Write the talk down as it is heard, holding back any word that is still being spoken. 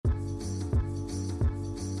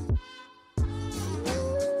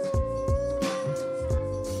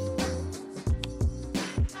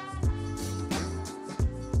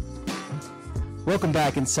Welcome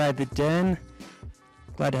back inside the den.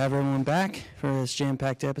 Glad to have everyone back for this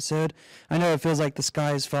jam-packed episode. I know it feels like the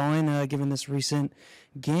sky is falling given this recent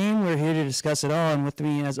game. We're here to discuss it all, and with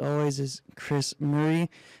me, as always, is Chris Murray.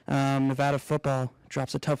 Nevada football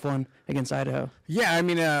drops a tough one against Idaho. Yeah, I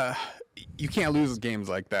mean, you can't lose games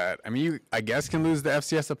like that. I mean, you, I guess, can lose the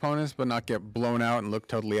FCS opponents, but not get blown out and look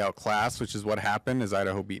totally outclassed, which is what happened as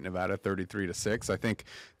Idaho beat Nevada 33-6. I think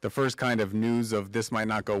the first kind of news of this might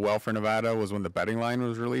not go well for Nevada was when the betting line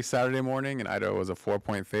was released Saturday morning, and Idaho was a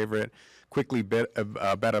 4-point favorite, quickly bet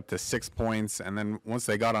up to 6 points, and then once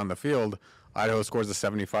they got on the field, Idaho scores a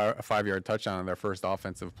 75-yard touchdown on their first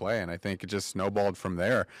offensive play, and I think it just snowballed from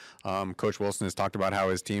there. Coach Wilson has talked about how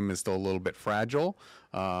his team is still a little bit fragile.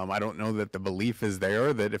 I don't know that the belief is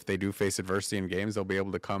there that if they do face adversity in games, they'll be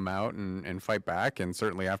able to come out and fight back, and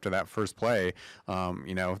certainly after that first play,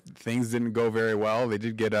 things didn't go very well. They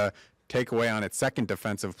did get a takeaway on its second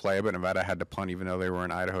defensive play, but Nevada had to punt even though they were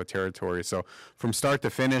in Idaho territory. So from start to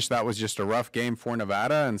finish, that was just a rough game for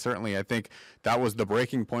Nevada, and certainly I think that was the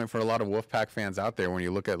breaking point for a lot of Wolfpack fans out there. When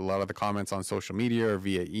you look at a lot of the comments on social media or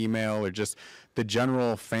via email or just the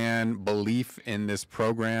general fan belief in this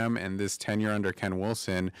program and this tenure under Ken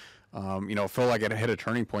Wilson, felt like it hit a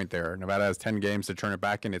turning point there. Nevada has 10 games to turn it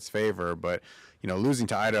back in its favor, but losing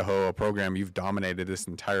to Idaho, a program you've dominated this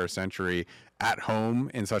entire century at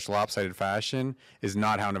home in such lopsided fashion, is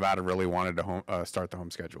not how Nevada really wanted to start the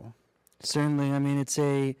home schedule. Certainly. I mean, it's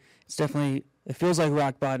definitely, it feels like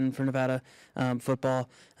rock bottom for Nevada football.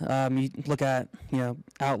 You look at,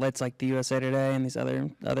 outlets like the USA Today and these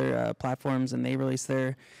other platforms, and they release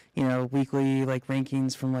their, weekly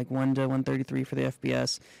rankings from 1 to 133 for the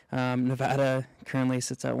FBS. Nevada currently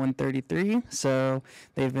sits at 133, so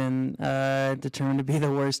they've been determined to be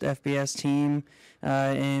the worst FBS team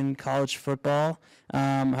in college football.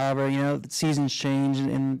 However, the seasons change,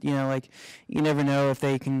 and you never know if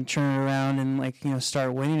they can turn it around and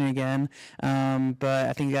start winning again. But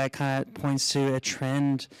I think that kind of points to a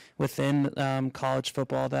trend within college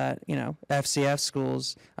football that FCS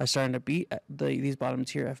schools are starting to beat these bottom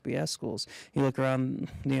tier FBS schools. You look around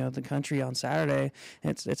the country on Saturday,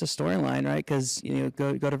 it's a storyline, right? Because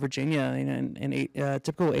go to Virginia, and a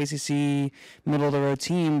typical ACC middle of the road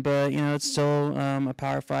team, but it's still a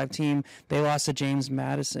Power 5 team. They lost to James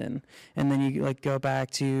Madison, and then you go back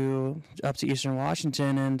up to Eastern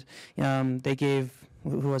Washington, and they gave,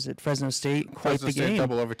 who was it, Fresno State, quite Fresno the State game.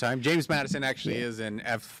 Double overtime. James Madison actually is in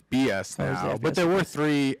FBS now, FBS, but there were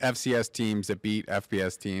 3 FCS teams that beat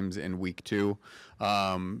FBS teams in week 2.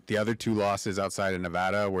 The other 2 losses outside of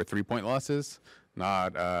Nevada were 3-point losses,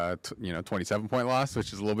 not 27-point loss,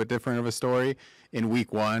 which is a little bit different of a story. In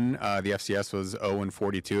week 1, the FCS was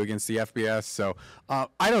 0-42 against the FBS. So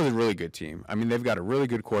Idaho's a really good team. I mean, they've got a really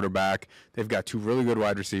good quarterback. They've got 2 really good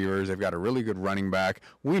wide receivers. They've got a really good running back.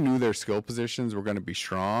 We knew their skill positions were going to be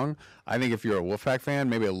strong. I think if you're a Wolfpack fan,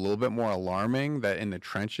 maybe a little bit more alarming that in the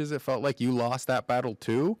trenches it felt like you lost that battle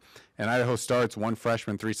too. And Idaho starts 1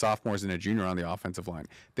 freshman, 3 sophomores, and a junior on the offensive line.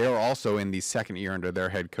 They are also in the second year under their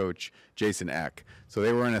head coach, Jason Eck. So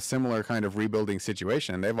they were in a similar kind of rebuilding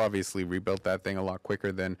situation. They've obviously rebuilt that thing a lot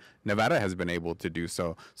quicker than Nevada has been able to do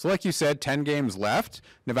so. So like you said, 10 games left.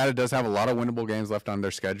 Nevada does have a lot of winnable games left on their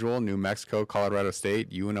schedule. New Mexico, Colorado State,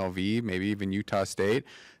 UNLV, maybe even Utah State.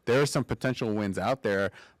 There are some potential wins out there.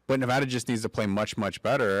 But Nevada just needs to play much, much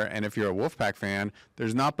better. And if you're a Wolfpack fan,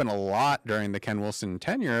 there's not been a lot during the Ken Wilson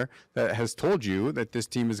tenure that has told you that this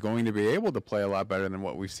team is going to be able to play a lot better than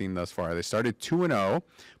what we've seen thus far. They started 2-0,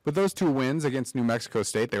 but those 2 wins against New Mexico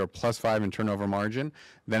State, they were +5 in turnover margin.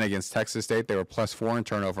 Then against Texas State, they were +4 in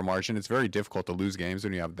turnover margin. It's very difficult to lose games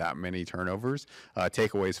when you have that many turnovers,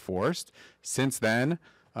 takeaways forced. Since then,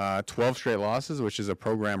 12 straight losses, which is a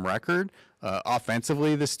program record.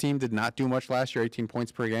 Offensively, this team did not do much last year, 18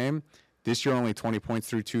 points per game. This year, only 20 points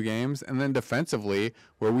through 2 games. And then defensively,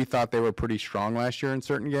 where we thought they were pretty strong last year in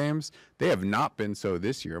certain games, they have not been so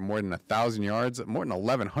this year. More than 1,000 yards, more than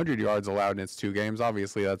 1,100 yards allowed in its 2 games.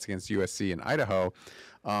 Obviously, that's against USC and Idaho.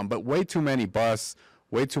 But way too many busts,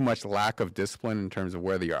 way too much lack of discipline in terms of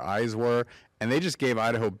where your eyes were. And they just gave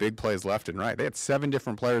Idaho big plays left and right. They had 7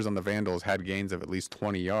 different players on the Vandals had gains of at least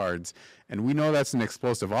 20 yards. And we know that's an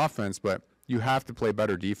explosive offense, but you have to play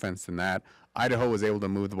better defense than that. Idaho was able to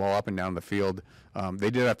move the ball up and down the field.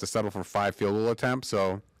 They did have to settle for 5 field goal attempts,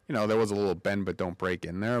 so there was a little bend but don't break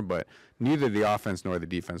in there. But neither the offense nor the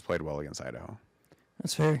defense played well against Idaho.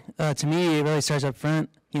 That's fair. To me, it really starts up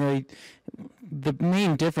front. the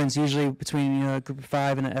main difference usually between a Group of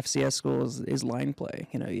 5 and an FCS school is line play.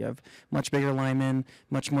 You have much bigger linemen,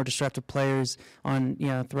 much more disruptive players on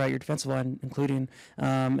throughout your defensive line, including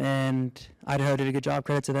and Idaho did a good job.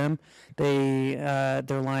 Credit to them. They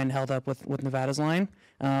their line held up with Nevada's line,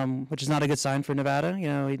 which is not a good sign for Nevada.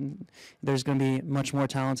 There's going to be much more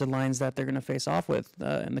talented lines that they're going to face off with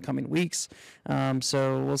in the coming weeks.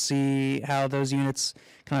 So we'll see how those units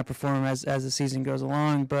kind of perform as the season goes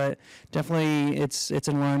along. But definitely, it's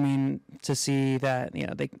alarming to see that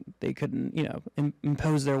they couldn't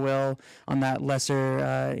impose their will on that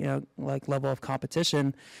lesser like level of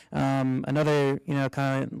competition. Another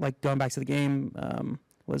kind of like going back to the game.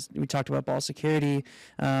 We talked about ball security.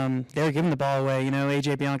 They were giving the ball away.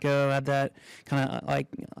 AJ Bianco had that kind of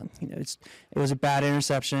it was a bad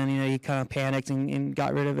interception. He kind of panicked and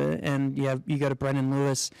got rid of it. And you go to Brendan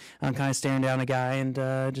Lewis, kind of staring down a guy and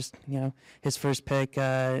just his first pick.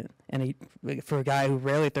 And for a guy who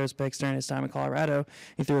rarely throws picks during his time in Colorado,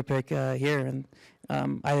 he threw a pick here. And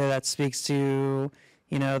either that speaks to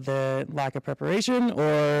the lack of preparation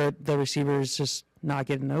or the receivers just not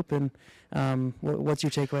getting open. What's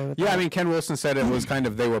your takeaway with that? Yeah, I mean, Ken Wilson said it was kind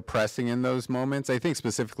of they were pressing in those moments. I think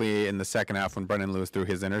specifically in the second half when Brendan Lewis threw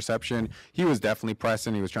his interception, he was definitely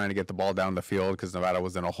pressing. He was trying to get the ball down the field because Nevada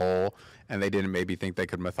was in a hole, and they didn't maybe think they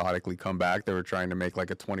could methodically come back. They were trying to make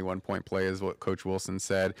like a 21-point play is what Coach Wilson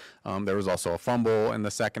said. There was also a fumble in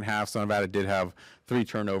the second half, so Nevada did have 3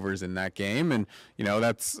 turnovers in that game, and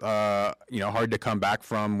that's hard to come back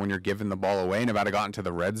from when you're giving the ball away. Nevada got into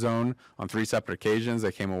the red zone on 3 separate occasions.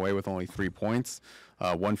 They came away with only 3 points,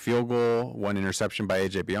 1 field goal, 1 interception by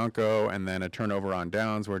AJ Bianco, and then a turnover on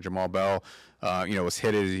downs where Jamal Bell was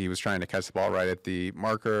hit as he was trying to catch the ball right at the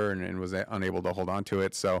marker and was unable to hold on to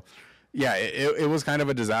it. So yeah, it was kind of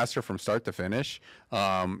a disaster from start to finish.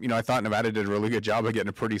 I thought Nevada did a really good job of getting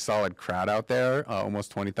a pretty solid crowd out there,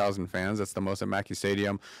 almost 20,000 fans. That's the most at Mackey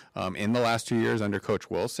Stadium in the last 2 years under Coach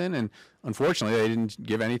Wilson. And unfortunately, they didn't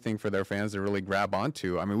give anything for their fans to really grab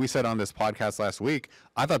onto. I mean, we said on this podcast last week,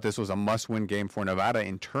 I thought this was a must-win game for Nevada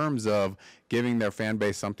in terms of giving their fan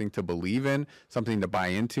base something to believe in, something to buy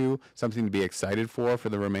into, something to be excited for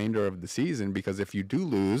the remainder of the season. Because if you do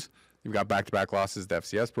lose, you've got back-to-back losses to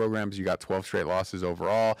FCS programs. You got 12 straight losses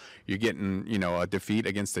overall. You're getting, a defeat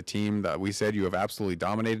against a team that we said you have absolutely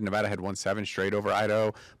dominated. Nevada had won 7 straight over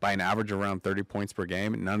Idaho by an average of around 30 points per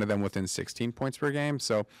game, none of them within 16 points per game.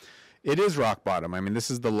 So it is rock bottom. I mean, this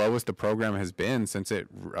is the lowest the program has been since it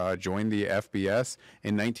joined the FBS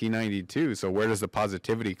in 1992. So where does the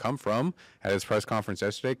positivity come from? At his press conference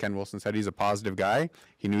yesterday, Ken Wilson said he's a positive guy.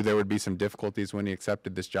 He knew there would be some difficulties when he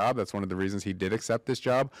accepted this job. That's one of the reasons he did accept this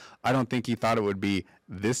job. I don't think he thought it would be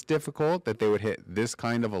this difficult, that they would hit this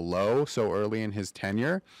kind of a low so early in his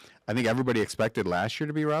tenure. I think everybody expected last year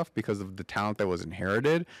to be rough because of the talent that was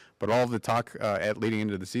inherited, but all of the talk leading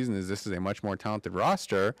into the season is this is a much more talented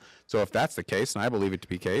roster. So if that's the case, and I believe it to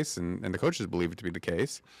be the case, and the coaches believe it to be the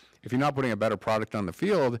case, if you're not putting a better product on the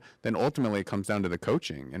field, then ultimately it comes down to the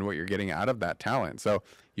coaching and what you're getting out of that talent. So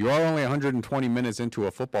you are only 120 minutes into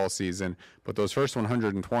a football season, but those first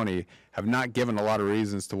 120 have not given a lot of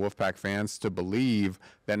reasons to Wolfpack fans to believe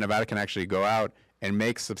that Nevada can actually go out and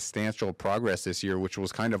make substantial progress this year, which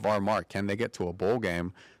was kind of our mark. Can they get to a bowl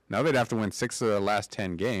game? Now they'd have to win 6 of the last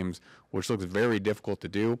 10 games, which looks very difficult to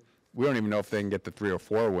do. We don't even know if they can get the 3 or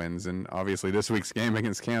 4 wins, and obviously this week's game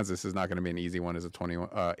against Kansas is not going to be an easy one as a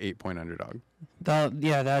 28-point underdog.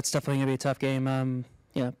 That's definitely going to be a tough game.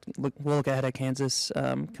 We'll look ahead at Kansas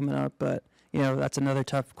coming up, but that's another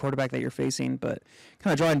tough quarterback that you're facing. But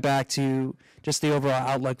kind of drawing back to just the overall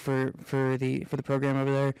outlook for the program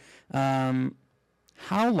over there.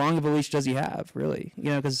 How long of a leash does he have, really?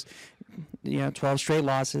 Because 12 straight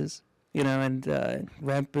losses. And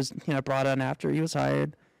Remp was brought on after he was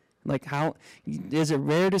hired. Like, how is it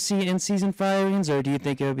rare to see in-season firings, or do you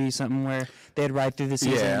think it would be something where they'd ride through the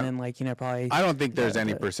season and probably? I don't think there's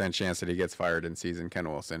any percent chance that he gets fired in season, Ken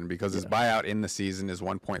Wilson, because his buyout in the season is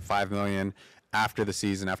 $1.5 million. After the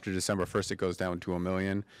season, after December 1st, it goes down to $1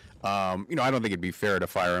 million. I don't think it'd be fair to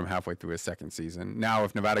fire him halfway through his second season. Now,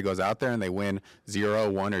 if Nevada goes out there and they win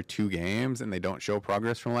 0, 1, or 2 games and they don't show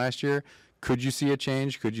progress from last year, could you see a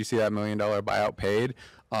change? Could you see that $1 million buyout paid?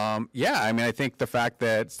 I think the fact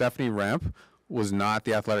that Stephanie Remp was not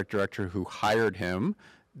the athletic director who hired him,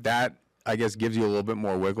 that I guess gives you a little bit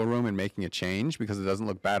more wiggle room in making a change because it doesn't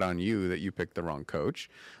look bad on you that you picked the wrong coach.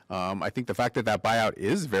 I think the fact that buyout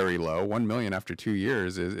is very low, $1 million after 2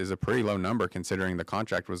 years is a pretty low number considering the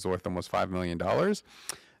contract was worth almost $5 million.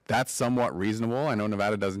 that's somewhat reasonable. I know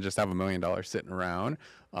Nevada doesn't just have $1 million sitting around.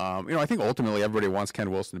 I think ultimately everybody wants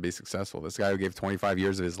Ken Wilson to be successful. This guy who gave 25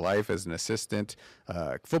 years of his life as an assistant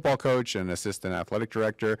football coach and assistant athletic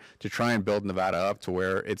director to try and build Nevada up to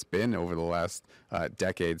where it's been over the last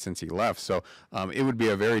decade since he left. So it would be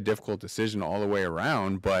a very difficult decision all the way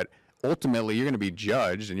around, but ultimately you're going to be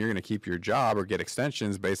judged and you're going to keep your job or get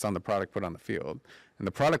extensions based on the product put on the field. And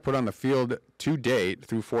the product put on the field to date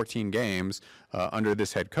through 14 games under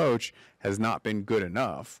this head coach has not been good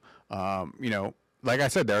enough. Like I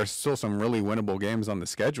said, there are still some really winnable games on the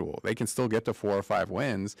schedule. They can still get to 4 or 5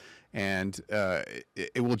 wins, and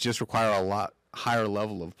it will just require a lot higher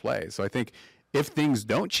level of play. So I think if things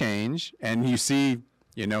don't change and you see,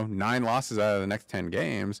 9 losses out of the next 10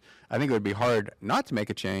 games, I think it would be hard not to make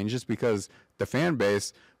a change just because the fan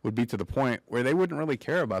base would be to the point where they wouldn't really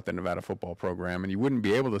care about the Nevada football program, and you wouldn't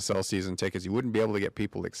be able to sell season tickets. You wouldn't be able to get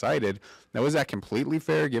people excited. Now, is that completely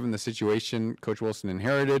fair given the situation Coach Wilson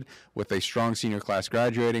inherited with a strong senior class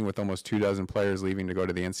graduating, with almost 24 players leaving to go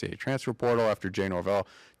to the NCAA transfer portal after Jay Norvell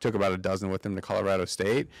took about a dozen with him to Colorado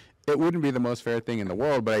State? It wouldn't be the most fair thing in the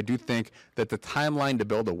world, but I do think that the timeline to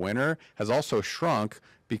build a winner has also shrunk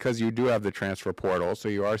because you do have the transfer portal, so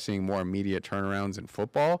you are seeing more immediate turnarounds in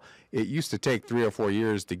football. It used to take 3 or 4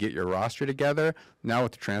 years to get your roster together. Now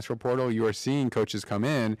with the transfer portal, you are seeing coaches come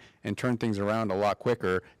in and turn things around a lot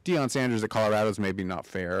quicker. Deion Sanders at Colorado is maybe not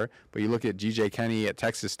fair, but you look at G.J. Kenney at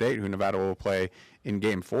Texas State, who Nevada will play in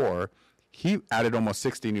Game 4. He added almost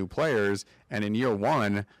 60 new players, and in year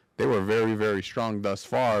 1, they were very, very strong thus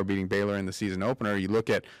far, beating Baylor in the season opener. You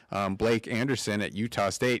look at Blake Anderson at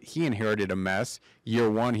Utah State. He inherited a mess.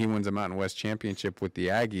 Year 1, he wins a Mountain West championship with the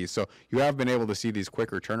Aggies. So you have been able to see these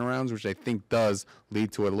quicker turnarounds, which I think does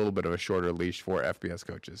lead to a little bit of a shorter leash for FBS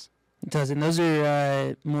coaches. It does, and those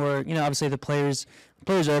are more, obviously the players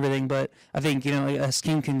are everything, but I think, a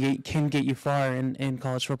scheme can get you far in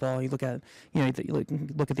college football. You look at, you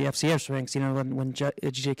look at the FCS ranks, when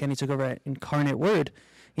G.J. Kenney took over at Incarnate Word,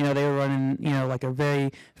 they were running, like a very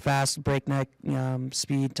fast breakneck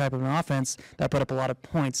speed type of an offense that put up a lot of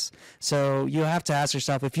points. So you have to ask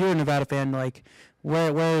yourself, if you're a Nevada fan, like,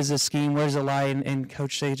 where is this scheme? Where does it lie in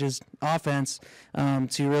Coach Sage's offense to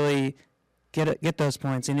really get those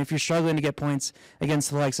points? And if you're struggling to get points against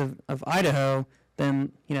the likes of Idaho,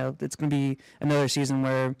 then it's going to be another season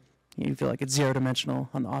where you feel like it's zero-dimensional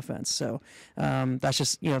on the offense. So that's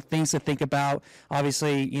just things to think about.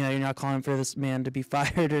 Obviously, you're not calling for this man to be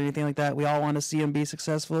fired or anything like that. We all want to see him be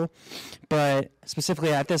successful, but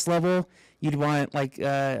specifically at this level, you'd want like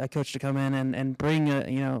a coach to come in and bring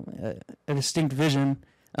a distinct vision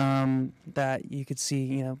that you could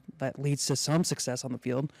see, that leads to some success on the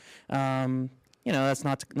field. That's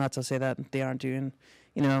not to say that they aren't doing,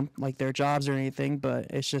 like their jobs or anything, but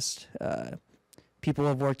it's just people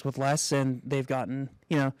have worked with less and they've gotten,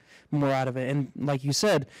 more out of it. And like you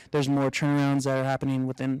said, there's more turnarounds that are happening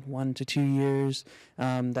within 1 to 2 years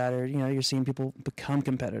that are, you're seeing people become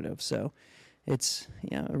competitive. So it's,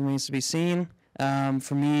 it remains to be seen.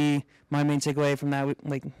 For me, my main takeaway from that,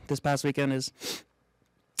 like this past weekend is,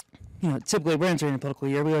 typically we're entering a political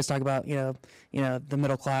year. We always talk about, the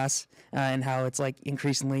middle class and how it's like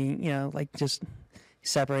increasingly, like just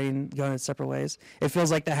separating, going in separate ways. It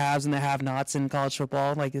feels like the haves and the have-nots in college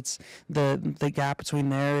football. Like it's the gap between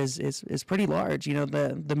there is pretty large.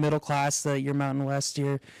 The middle class, your Mountain West,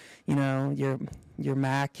 your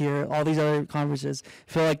MAC, all these other conferences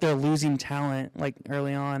feel like they're losing talent like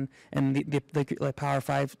early on, and the Power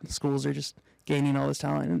 5 schools are just gaining all this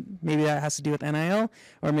talent. And maybe that has to do with NIL,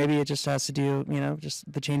 or maybe it just has to do, just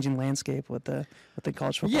the changing landscape with the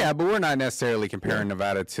college football. Yeah, but we're not necessarily comparing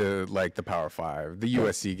Nevada to like the Power 5. The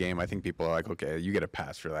USC game, I think people are like, okay, you get a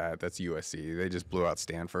pass for that. That's USC. They just blew out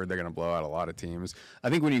Stanford. They're going to blow out a lot of teams.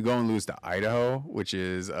 I think when you go and lose to Idaho, which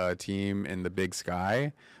is a team in the Big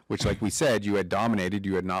Sky, which, like we said, you had dominated,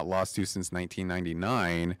 you had not lost to since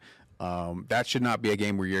 1999, that should not be a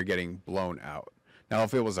game where you're getting blown out. Now,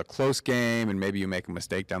 if it was a close game and maybe you make a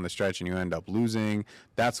mistake down the stretch and you end up losing,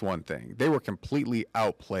 that's one thing. They were completely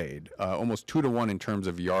outplayed, almost 2-1 in terms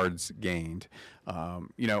of yards gained.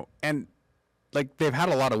 And like they've had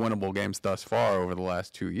a lot of winnable games thus far over the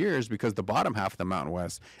last 2 years because the bottom half of the Mountain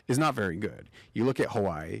West is not very good. You look at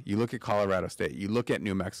Hawaii, you look at Colorado State, you look at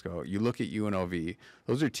New Mexico, you look at UNLV.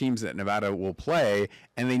 Those are teams that Nevada will play,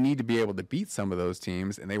 and they need to be able to beat some of those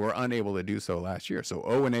teams, and they were unable to do so last year. So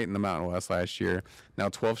 0-8 in the Mountain West last year, now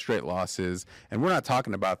 12 straight losses, and we're not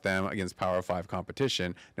talking about them against Power 5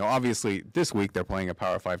 competition. Now, obviously, this week they're playing a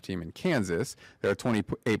Power 5 team in Kansas. They're a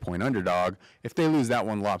 28-point underdog. If they lose that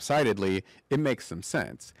one lopsidedly, it makes some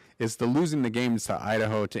sense. It's the losing the games to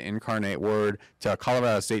Idaho, to Incarnate Word, to a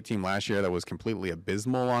Colorado State team last year that was completely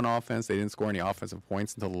abysmal on offense. They didn't score any offensive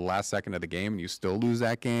points until the last second of the game, and you still lose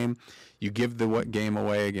that game. You give the game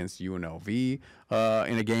away against UNLV in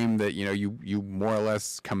a game that you more or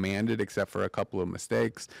less commanded, except for a couple of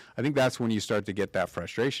mistakes. I think that's when you start to get that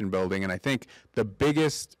frustration building, and I think the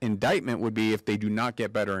biggest indictment would be if they do not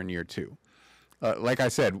get better in year two. Like I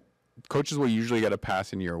said, coaches will usually get a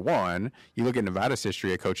pass in year one. You look at Nevada's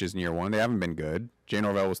history of coaches in year one; they haven't been good. Jay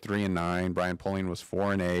Norvell was 3-9. Brian Polian was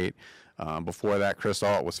 4-8. Before that, Chris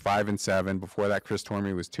Ault was 5-7. Before that, Chris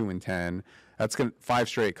Tormey was 2-10. That's 5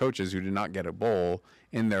 straight coaches who did not get a bowl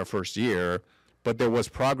in their first year. But there was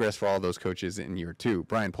progress for all those coaches in year two.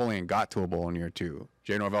 Brian Polian got to a bowl in year two.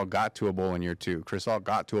 Jay Norvell got to a bowl in year two. Chris Ault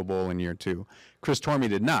got to a bowl in year two. Chris Tormey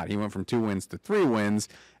did not. He went from 2 wins to 3 wins.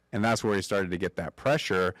 And that's where he started to get that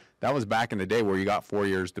pressure. That was back in the day where you got 4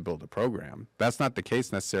 years to build a program. That's not the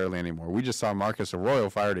case necessarily anymore. We just saw Marcus Arroyo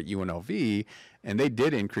fired at UNLV, and they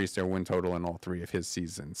did increase their win total in all 3 of his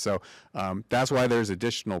seasons. So that's why there's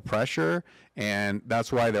additional pressure, and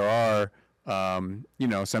that's why there are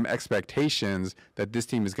some expectations that this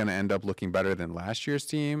team is going to end up looking better than last year's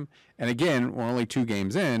team. And again, we're only 2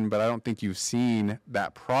 games in, but I don't think you've seen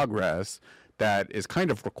that progress that is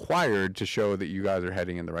kind of required to show that you guys are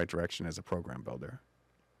heading in the right direction as a program builder.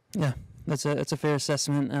 Yeah, that's a fair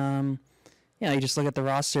assessment. You just look at the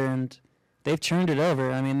roster and they've churned it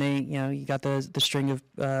over. I mean, you got the string of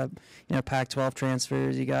Pac-12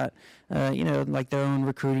 transfers. You got like their own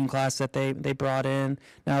recruiting class that they brought in.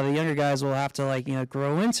 Now the younger guys will have to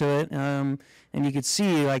grow into it. And you could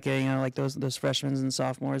see like those freshmen and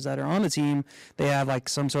sophomores that are on the team, they have like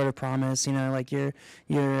some sort of promise. Like your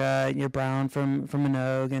Brown from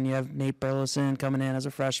Minogue, and you have Nate Burleson coming in as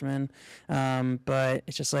a freshman. But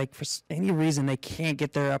it's just like for any reason they can't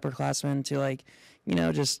get their upperclassmen to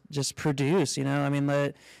just produce. I mean,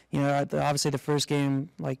 obviously the first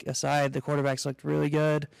game aside, the quarterbacks looked really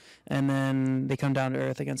good, and then they come down to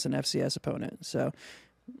earth against an FCS opponent. So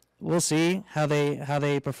we'll see how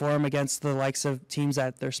they perform against the likes of teams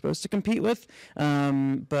that they're supposed to compete with.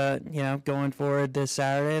 But going forward this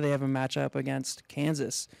Saturday, they have a matchup against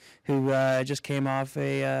Kansas, who just came off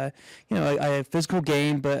a physical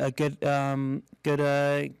game, but a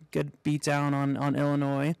good beatdown on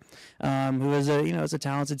Illinois, who is a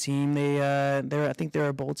talented team. I think they were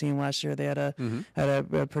a bowl team last year. They had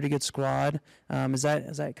a pretty good squad. Is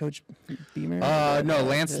that Coach Beamer? No,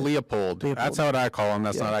 Lance Leopold. That's what I call him.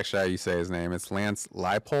 That's not actually how you say his name. It's Lance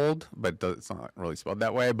Leipold, but it's not really spelled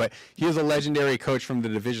that way. But he was a legendary coach from the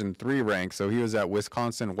Division III rank. So he was at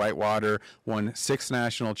Wisconsin Whitewater, won 6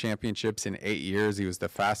 national championships in 8 years. He was the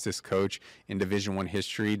fastest coach in Division I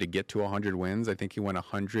history to get to 100 wins. I think he went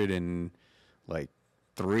 103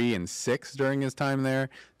 and 6 during his time there.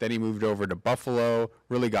 Then he moved over to Buffalo,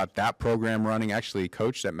 really got that program running. Actually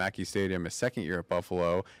coached at Mackey Stadium his second year at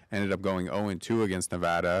Buffalo, ended up going 0-2 against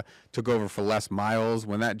Nevada, took over for Les Miles.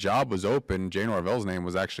 When that job was open, Jay Norvell's name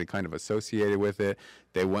was actually kind of associated with it.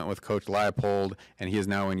 They went with Coach Leipold, and he is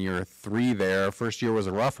now in year 3 there. First year was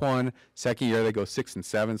a rough one. Second year, they go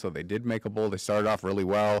 6-7, so they did make a bowl. They started off really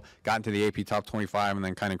well, got into the AP Top 25, and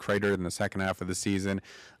then kind of cratered in the second half of the season.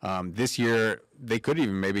 This year, they could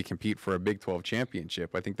even maybe compete for a Big 12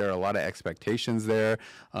 championship. I think there are a lot of expectations there.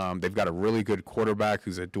 They've got a really good quarterback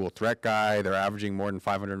who's a dual threat guy. They're averaging more than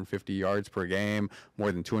 550 yards per game,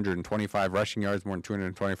 more than 225 rushing yards, more than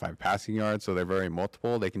 225 passing yards. So they're very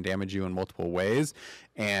multiple. They can damage you in multiple ways.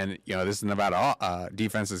 And, this Nevada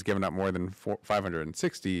defense has given up more than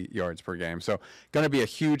 560 yards per game. So going to be a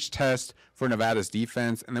huge test for Nevada's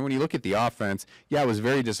defense. And then when you look at the offense, it was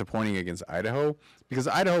very disappointing against Idaho, because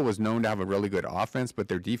Idaho was known to have a really good offense, but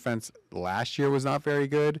their defense last year was not very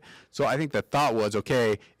good. So I think the thought was,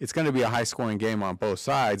 okay, it's going to be a high-scoring game on both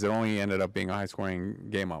sides. It only ended up being a high-scoring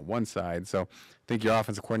game on one side. So I think your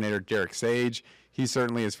offensive coordinator, Derek Sage, he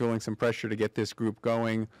certainly is feeling some pressure to get this group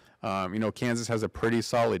going. Kansas has a pretty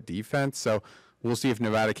solid defense, so we'll see if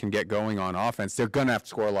Nevada can get going on offense. They're going to have to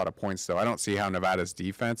score a lot of points, though. I don't see how Nevada's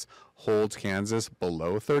defense holds Kansas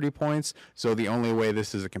below 30 points. So the only way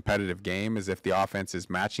this is a competitive game is if the offense is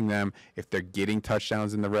matching them, if they're getting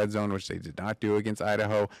touchdowns in the red zone, which they did not do against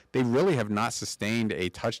Idaho. They really have not sustained a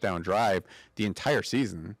touchdown drive the entire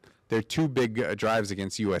season. Their 2 big drives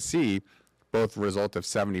against USC, both result of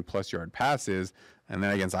 70-plus yard passes. And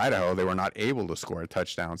then against Idaho, they were not able to score a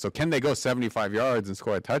touchdown. So can they go 75 yards and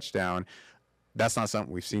score a touchdown? That's not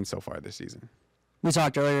something we've seen so far this season. We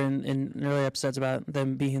talked earlier in earlier episodes about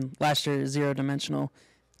them being last year 0-dimensional.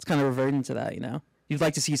 It's kind of reverting to that, you'd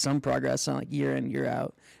like to see some progress on like year in, year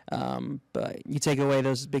out. But you take away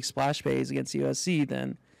those big splash plays against USC,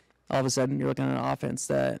 then all of a sudden you're looking at an offense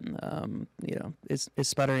that is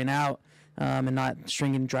sputtering out and not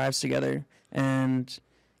stringing drives together. And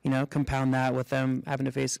compound that with them having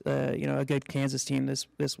to face a good Kansas team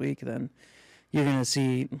this week, then you're going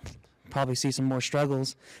to probably see some more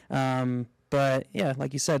struggles. But yeah,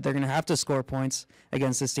 like you said, they're going to have to score points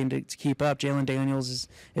against this team to keep up. Jalen Daniels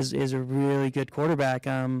is a really good quarterback.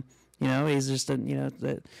 He's just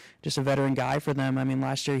a veteran guy for them. I mean,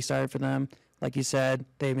 last year he started for them. Like you said,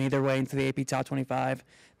 they made their way into the AP Top 25,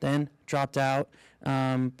 then dropped out.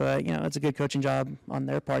 But it's a good coaching job on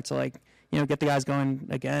their part to get the guys going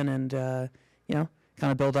again and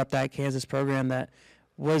kind of build up that Kansas program that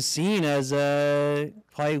was seen as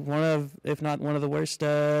probably one of, if not one of the worst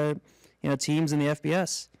teams in the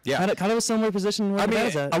FBS. Yeah, kind of a similar position.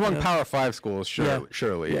 Where among Power 5 schools,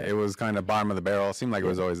 surely Yeah. It was kind of bottom of the barrel. It seemed like it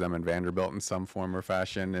was always them and Vanderbilt in some form or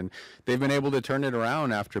fashion, and they've been able to turn it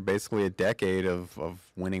around after basically a decade of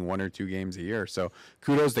winning 1 or 2 games a year. So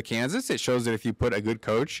kudos to Kansas. It shows that if you put a good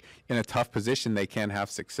coach in a tough position, they can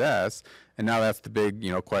have success. And now that's the big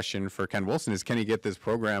question for Ken Wilson is, can he get this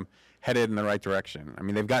program headed in the right direction? I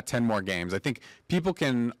mean, they've got 10 more games. I think people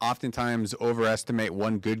can oftentimes overestimate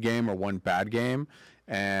one good game or one bad game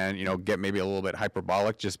and, get maybe a little bit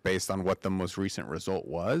hyperbolic just based on what the most recent result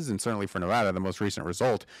was. And certainly for Nevada, the most recent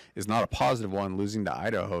result is not a positive one, losing to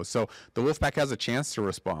Idaho. So the Wolfpack has a chance to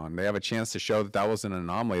respond. They have a chance to show that was an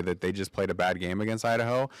anomaly, that they just played a bad game against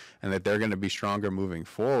Idaho and that they're going to be stronger moving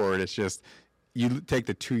forward. It's just, you take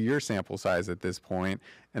the 2-year sample size at this point,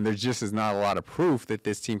 and there just is not a lot of proof that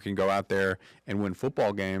this team can go out there and win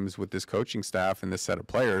football games with this coaching staff and this set of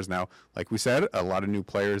players. Now, like we said, a lot of new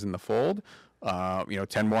players in the fold.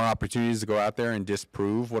 10 more opportunities to go out there and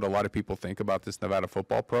disprove what a lot of people think about this Nevada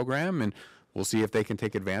football program, and we'll see if they can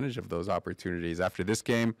take advantage of those opportunities. After this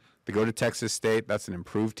game, they go to Texas State. That's an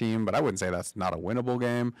improved team, but I wouldn't say that's not a winnable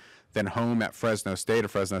game. Then home at Fresno State, a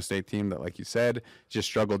Fresno State team that, like you said, just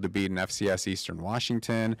struggled to beat an FCS Eastern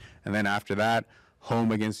Washington. And then after that,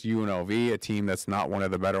 home against UNLV, a team that's not one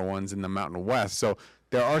of the better ones in the Mountain West. So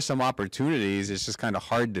there are some opportunities. It's just kind of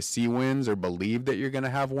hard to see wins or believe that you're going to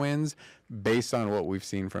have wins based on what we've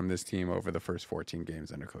seen from this team over the first 14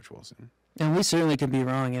 games under Coach Wilson. And we certainly could be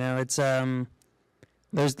wrong. It's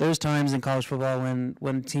there's times in college football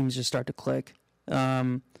when teams just start to click.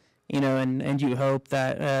 And you hope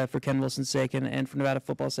that for Ken Wilson's sake and for Nevada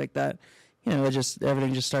football's sake that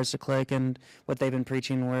everything just starts to click and what they've been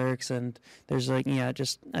preaching works, and there's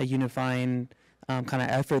just a unifying kind of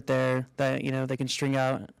effort there that they can string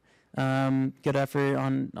out good effort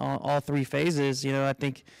on all 3 phases. I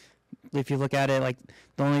think if you look at it,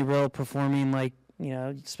 the only real performing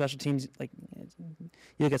special teams, you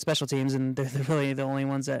look at special teams and they're really the only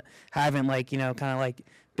ones that haven't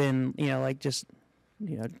been just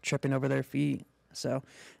tripping over their feet. So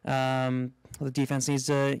the defense needs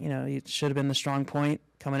to it should have been the strong point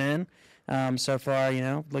coming in. So far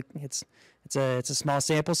look, it's a small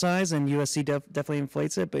sample size, and USC definitely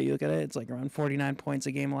inflates it. But you look at it, it's around 49 points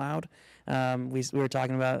a game allowed. We were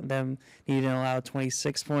talking about them needing to allow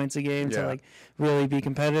 26 points a game to really be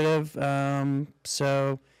competitive.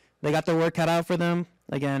 So they got their work cut out for them.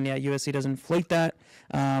 Again, USC doesn't inflate that,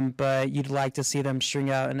 but you'd like to see them string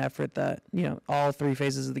out an effort that all 3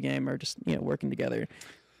 phases of the game are just working together.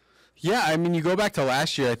 Yeah, I mean, you go back to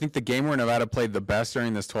last year, I think the game where Nevada played the best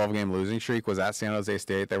during this 12-game losing streak was at San Jose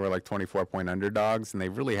State. They were 24-point underdogs, and they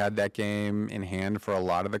really had that game in hand for a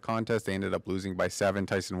lot of the contest. They ended up losing by 7.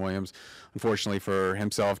 Tyson Williams, unfortunately for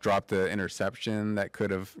himself, dropped the interception that could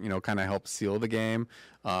have, kind of helped seal the game.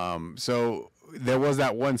 So there was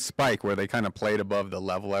that one spike where they kind of played above the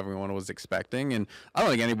level everyone was expecting. And I don't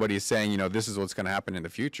think anybody is saying, this is what's going to happen in the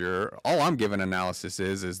future. All I'm giving analysis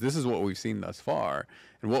is this is what we've seen thus far.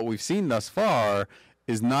 And what we've seen thus far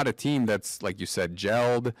is not a team that's, like you said,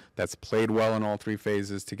 gelled, that's played well in all 3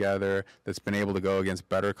 phases together, that's been able to go against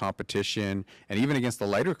better competition. And even against the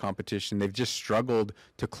lighter competition, they've just struggled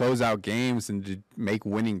to close out games and to make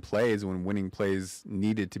winning plays when winning plays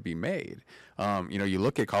needed to be made. You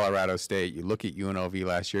look at Colorado State, you look at UNLV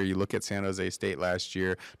last year, you look at San Jose State last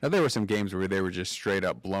year. Now, there were some games where they were just straight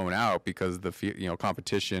up blown out because the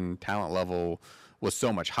competition talent level was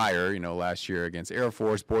so much higher, last year against Air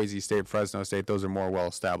Force, Boise State, Fresno State. Those are more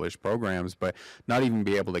well-established programs, but not even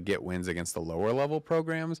be able to get wins against the lower level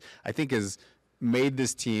programs, I think is made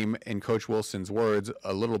this team, in Coach Wilson's words,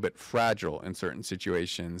 a little bit fragile in certain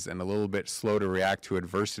situations and a little bit slow to react to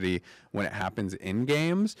adversity when it happens in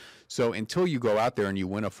games. So until you go out there and you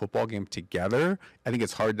win a football game together, I think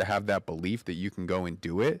it's hard to have that belief that you can go and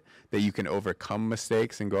do it, that you can overcome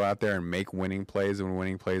mistakes and go out there and make winning plays when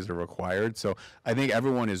winning plays are required. So I think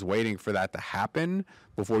everyone is waiting for that to happen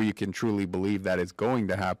before you can truly believe that it's going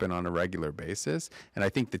to happen on a regular basis. And I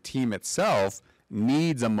think the team itself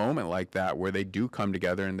needs a moment like that where they do come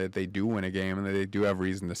together and that they do win a game and that they do have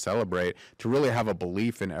reason to celebrate, to really have a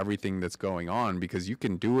belief in everything that's going on, because you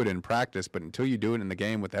can do it in practice, but until you do it in the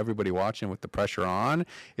game with everybody watching, with the pressure on,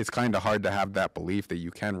 it's kind of hard to have that belief that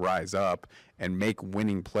you can rise up and make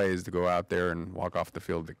winning plays to go out there and walk off the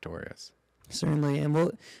field victorious. Certainly, and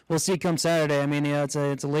we'll see come Saturday. I mean, it's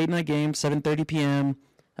a late night game, 7:30 p.m.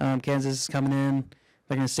 Kansas is coming in.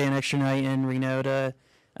 They're going to stay an extra night in Reno to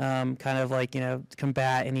kind of like,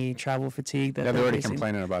 combat any travel fatigue that they're already facing.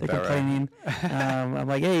 complaining about they're that, complaining. right? I'm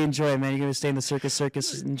like, hey, enjoy it, man. You're going to stay in the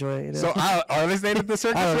circus, enjoy it. So are they staying at the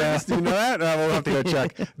circus? Do you know that? We'll have to go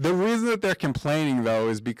check. The reason that they're complaining, though,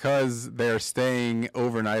 is because they're staying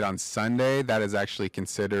overnight on Sunday. That is actually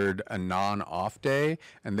considered a non-off day,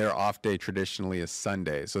 and their off day traditionally is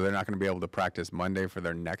Sunday. So they're not going to be able to practice Monday for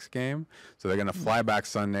their next game. So they're going to fly back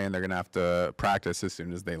Sunday, and they're going to have to practice as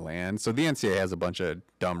soon as they land. So the NCAA has a bunch of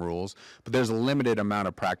dumb rules, but there's a limited amount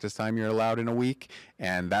of practice time you're allowed in a week,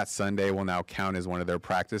 and that Sunday will now count as one of their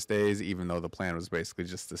practice days, even though the plan was basically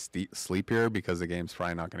just to sleep here, because the game's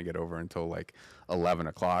probably not going to get over until like 11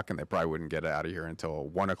 o'clock, and they probably wouldn't get out of here until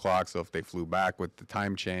 1 o'clock. So if they flew back with the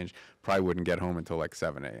time change, probably wouldn't get home until like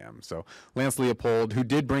 7 a.m. So Lance Leopold, who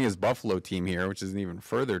did bring his Buffalo team here, which is an even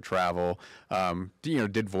further travel,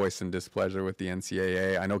 did voice some displeasure with the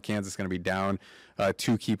NCAA. I know Kansas is going to be down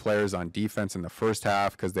 2 key players on defense in the first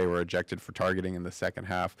half because they were ejected for targeting in the second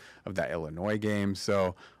half of that Illinois game.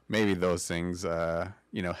 So maybe those things,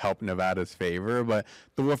 help Nevada's favor. But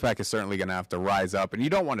the Wolfpack is certainly going to have to rise up. And you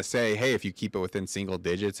don't want to say, hey, if you keep it within single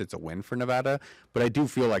digits, it's a win for Nevada. But I do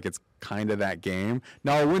feel like it's kind of that game.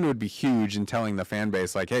 Now, a win would be huge in telling the fan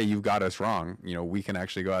base, like, hey, you've got us wrong. We can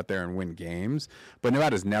actually go out there and win games. But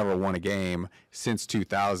Nevada's never won a game since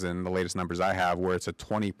 2000, the latest numbers I have, where it's a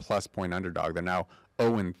 20-plus point underdog. They're now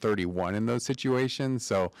 0-31 in those situations.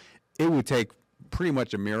 So it would take pretty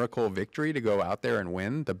much a miracle victory to go out there and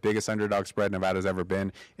win. The biggest underdog spread Nevada's ever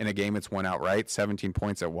been in a game it's won outright, 17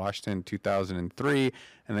 points at Washington in 2003,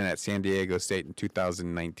 and then at San Diego State in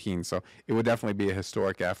 2019. So it would definitely be a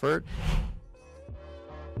historic effort.